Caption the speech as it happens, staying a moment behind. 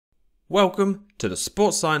Welcome to the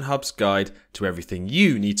Sports Science Hub's guide to everything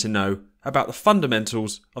you need to know about the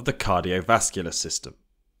fundamentals of the cardiovascular system.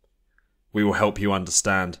 We will help you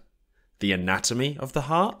understand the anatomy of the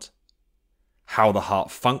heart, how the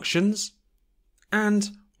heart functions, and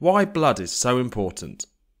why blood is so important.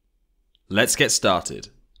 Let's get started.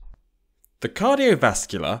 The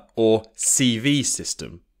cardiovascular, or CV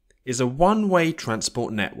system, is a one-way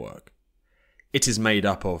transport network. It is made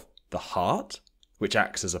up of the heart, which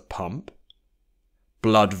acts as a pump,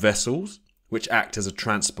 blood vessels, which act as a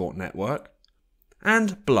transport network,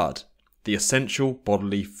 and blood, the essential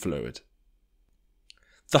bodily fluid.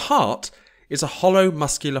 The heart is a hollow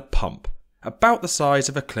muscular pump about the size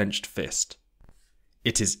of a clenched fist.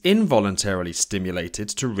 It is involuntarily stimulated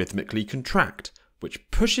to rhythmically contract,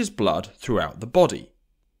 which pushes blood throughout the body.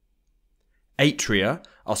 Atria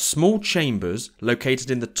are small chambers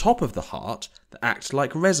located in the top of the heart that act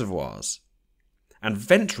like reservoirs, and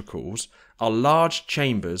ventricles are large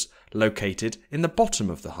chambers located in the bottom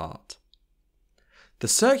of the heart. The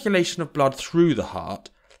circulation of blood through the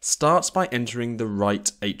heart starts by entering the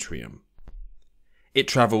right atrium. It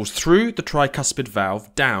travels through the tricuspid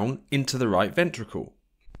valve down into the right ventricle.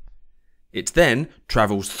 It then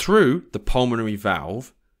travels through the pulmonary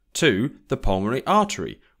valve to the pulmonary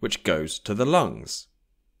artery, which goes to the lungs.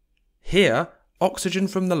 Here, oxygen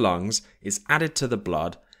from the lungs is added to the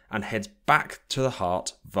blood and heads back to the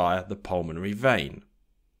heart via the pulmonary vein.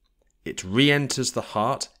 It re-enters the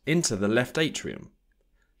heart into the left atrium,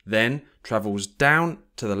 then travels down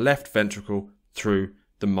to the left ventricle through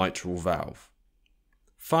the mitral valve.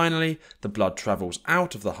 Finally, the blood travels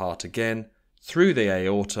out of the heart again through the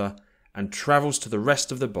aorta and travels to the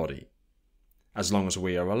rest of the body. As long as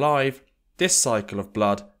we are alive, this cycle of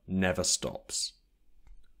blood never stops.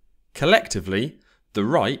 Collectively, the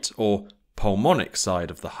right, or pulmonic side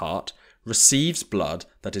of the heart receives blood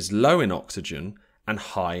that is low in oxygen and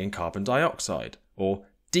high in carbon dioxide, or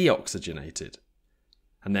deoxygenated,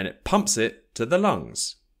 and then it pumps it to the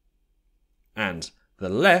lungs. And the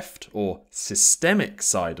left, or systemic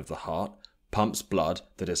side of the heart pumps blood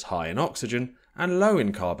that is high in oxygen and low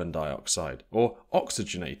in carbon dioxide, or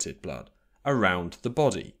oxygenated blood, around the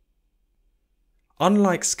body.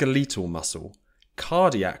 Unlike skeletal muscle,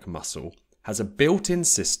 cardiac muscle has a built-in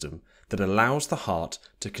system that allows the heart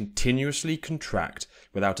to continuously contract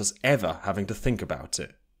without us ever having to think about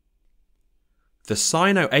it. The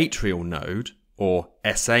sinoatrial node, or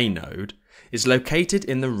SA node, is located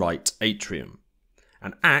in the right atrium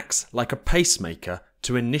and acts like a pacemaker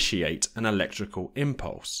to initiate an electrical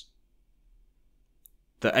impulse.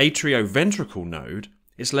 The atrioventrical node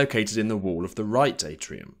is located in the wall of the right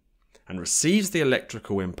atrium and receives the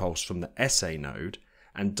electrical impulse from the SA node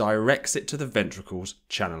and directs it to the ventricles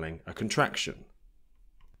channeling a contraction.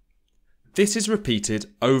 This is repeated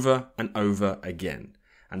over and over again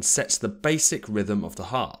and sets the basic rhythm of the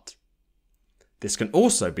heart. This can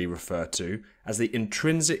also be referred to as the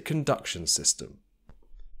intrinsic conduction system.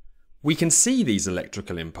 We can see these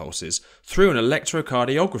electrical impulses through an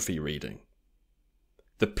electrocardiography reading.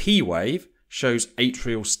 The P wave shows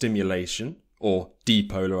atrial stimulation or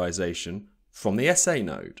depolarization from the SA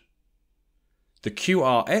node. The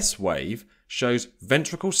QRS wave shows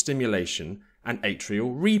ventricle stimulation and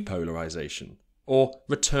atrial repolarization, or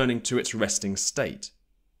returning to its resting state.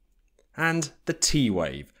 And the T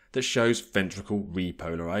wave that shows ventricle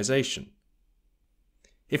repolarization.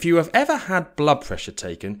 If you have ever had blood pressure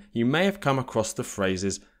taken, you may have come across the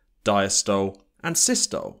phrases diastole and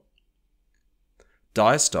systole.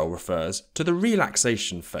 Diastole refers to the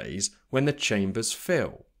relaxation phase when the chambers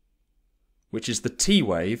fill, which is the T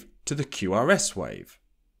wave to the QRS wave.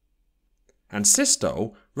 And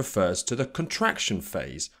systole refers to the contraction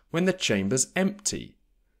phase when the chambers empty,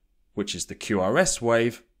 which is the QRS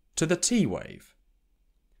wave to the T wave.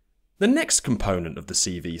 The next component of the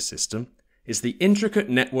CV system is the intricate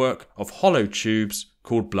network of hollow tubes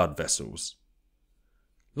called blood vessels.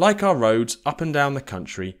 Like our roads up and down the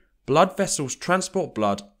country, blood vessels transport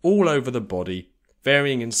blood all over the body,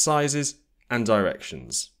 varying in sizes and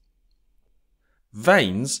directions.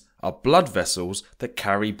 Veins are blood vessels that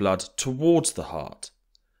carry blood towards the heart.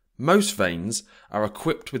 Most veins are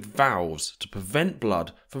equipped with valves to prevent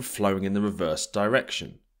blood from flowing in the reverse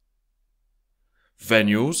direction.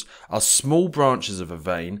 Venules are small branches of a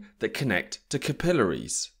vein that connect to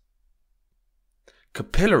capillaries.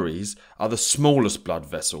 Capillaries are the smallest blood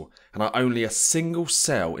vessel and are only a single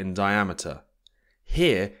cell in diameter.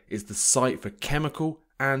 Here is the site for chemical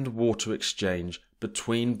and water exchange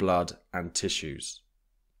between blood and tissues.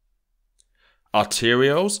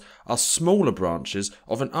 Arterioles are smaller branches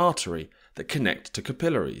of an artery that connect to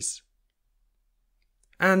capillaries.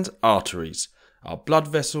 And arteries are blood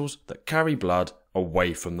vessels that carry blood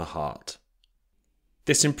away from the heart.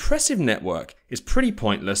 This impressive network is pretty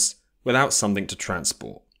pointless without something to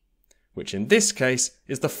transport, which in this case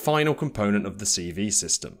is the final component of the CV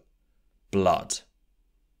system: blood.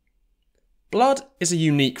 Blood is a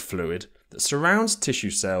unique fluid that surrounds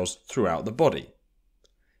tissue cells throughout the body.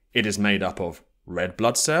 It is made up of red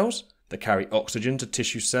blood cells that carry oxygen to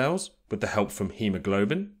tissue cells with the help from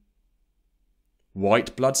hemoglobin,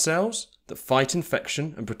 white blood cells that fight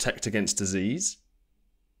infection and protect against disease,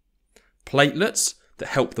 platelets that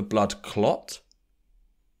help the blood clot,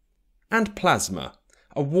 and plasma,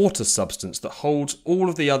 a water substance that holds all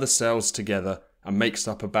of the other cells together and makes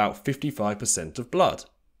up about 55% of blood.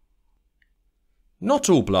 Not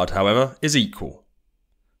all blood, however, is equal.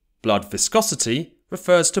 Blood viscosity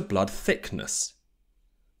refers to blood thickness.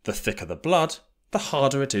 The thicker the blood, the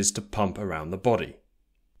harder it is to pump around the body.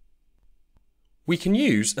 We can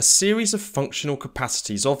use a series of functional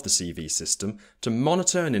capacities of the CV system to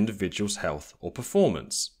monitor an individual's health or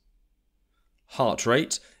performance. Heart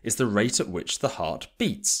rate is the rate at which the heart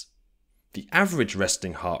beats. The average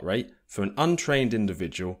resting heart rate for an untrained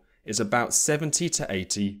individual is about 70 to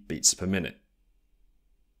 80 beats per minute.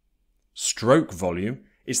 Stroke volume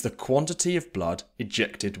is the quantity of blood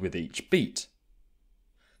ejected with each beat.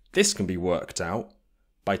 This can be worked out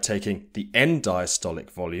by taking the end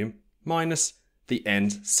diastolic volume minus the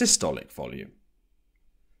end systolic volume.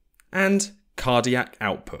 And cardiac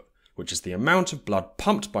output, which is the amount of blood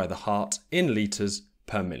pumped by the heart in litres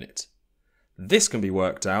per minute. This can be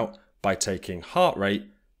worked out by taking heart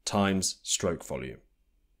rate times stroke volume.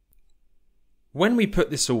 When we put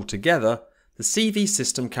this all together, the CV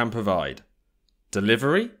system can provide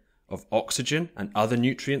delivery of oxygen and other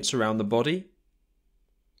nutrients around the body,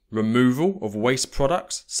 removal of waste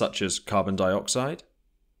products such as carbon dioxide,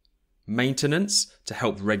 maintenance to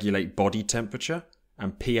help regulate body temperature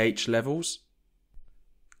and pH levels,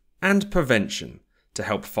 and prevention to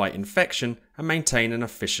help fight infection and maintain an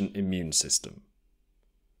efficient immune system.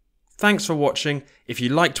 Thanks for watching. If you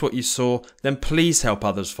liked what you saw, then please help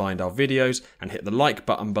others find our videos and hit the like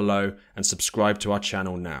button below and subscribe to our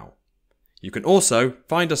channel now. You can also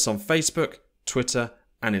find us on Facebook, Twitter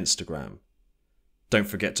and Instagram. Don't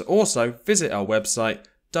forget to also visit our website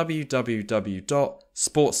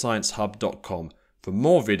www.sportsciencehub.com for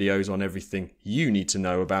more videos on everything you need to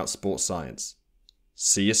know about sports science.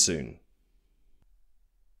 See you soon.